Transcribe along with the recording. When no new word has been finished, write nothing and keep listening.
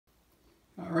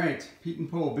All right, Pete and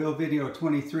Paul, build video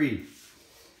 23.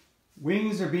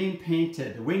 Wings are being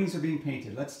painted. The wings are being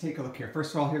painted. Let's take a look here.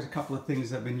 First of all, here's a couple of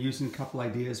things I've been using, a couple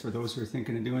ideas for those who are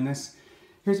thinking of doing this.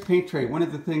 Here's a paint tray. One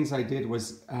of the things I did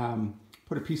was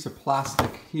put a piece of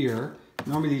plastic here.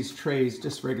 Normally these trays,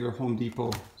 just regular Home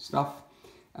Depot stuff,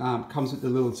 comes with the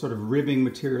little sort of ribbing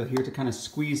material here to kind of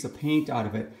squeeze the paint out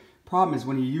of it. Problem is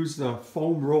when you use the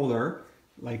foam roller,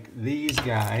 like these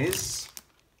guys,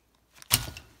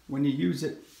 when you use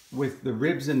it with the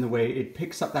ribs in the way, it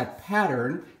picks up that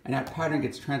pattern, and that pattern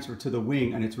gets transferred to the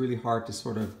wing, and it's really hard to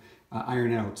sort of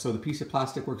iron out. So the piece of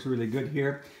plastic works really good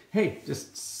here. Hey,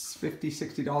 just $50,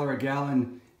 $60 a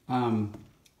gallon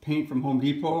paint from Home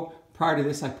Depot. Prior to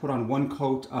this, I put on one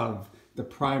coat of the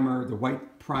primer, the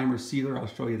white primer sealer. I'll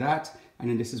show you that. And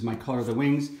then this is my color of the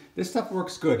wings. This stuff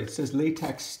works good. It says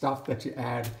latex stuff that you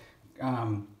add,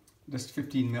 just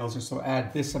 15 mils or so.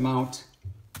 Add this amount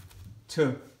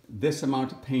to this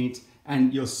amount of paint,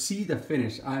 and you'll see the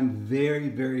finish. I'm very,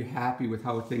 very happy with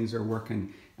how things are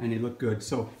working, and they look good.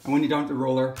 So, and when you're done with the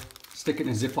roller, stick it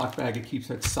in a Ziploc bag. It keeps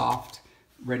it soft,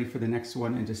 ready for the next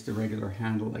one, and just a regular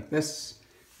handle like this,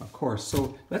 of course.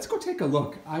 So let's go take a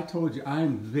look. I told you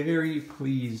I'm very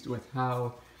pleased with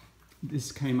how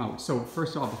this came out. So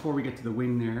first of all, before we get to the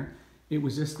wing there, it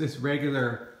was just this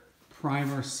regular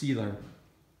primer sealer.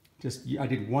 I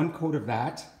did one coat of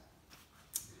that,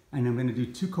 and I'm going to do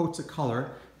 2 coats of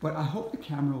color, but I hope the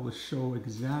camera will show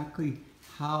exactly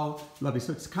how lovely.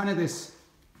 So it's kind of this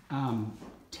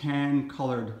tan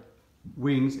colored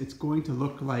wings. It's going to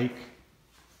look like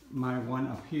my one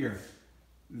up here.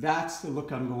 That's the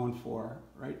look I'm going for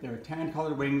right there. Tan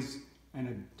colored wings and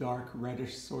a dark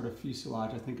reddish sort of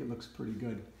fuselage. I think it looks pretty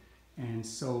good. And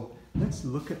so let's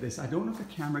look at this. I don't know if the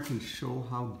camera can show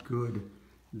how good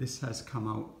this has come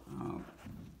out.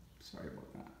 Sorry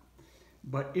about that.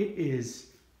 But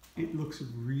it looks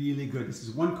really good. This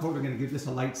is one coat. I'm going to give this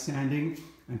a light sanding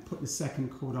and put the second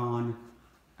coat on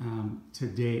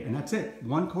today. And that's it.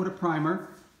 1 coat of primer,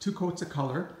 2 coats of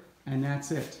color, and that's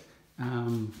it.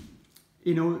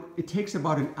 You know, it takes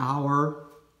about an hour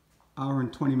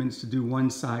and 20 minutes to do one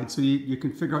side, so you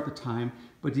can figure out the time.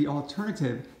 But the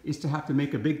alternative is to have to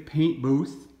make a big paint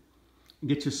booth,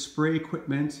 get your spray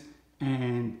equipment,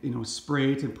 and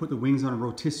spray it and put the wings on a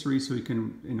rotisserie so you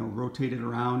can rotate it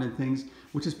around and things,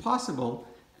 which is possible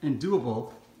and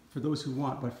doable for those who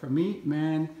want. But for me,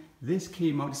 man, this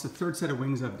came out. It's the 3rd set of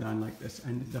wings I've done like this,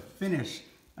 and the finish,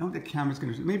 I don't think the camera's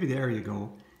gonna, maybe there you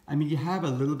go. I mean, you have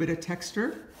a little bit of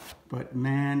texture, but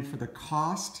man, for the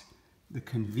cost, the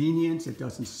convenience, it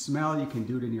doesn't smell. You can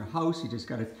do it in your house. You just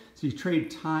gotta, so you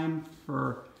trade time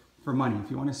for money.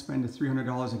 If you want to spend the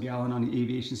 $300 a gallon on the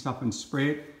aviation stuff and spray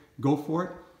it, go for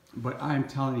it. But I'm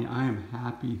telling you, I am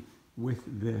happy with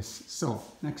this. So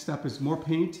next up is more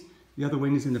paint. The other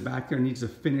wing is in the back there, needs the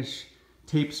finish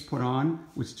tapes put on,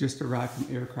 which just arrived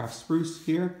from Aircraft Spruce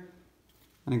here.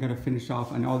 And I'm gonna finish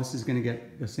off, and all this is gonna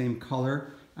get the same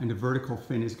color, and the vertical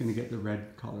fin is gonna get the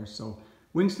red color. So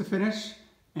wings to finish,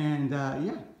 and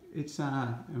yeah, it's,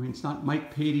 I mean, it's not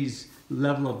Mike Patey's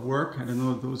level of work. I don't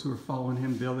know those who are following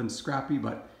him, Bill and Scrappy,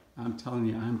 but I'm telling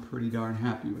you, I'm pretty darn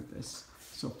happy with this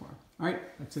so far. All right,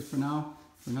 that's it for now.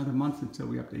 For another month until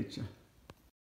we update you.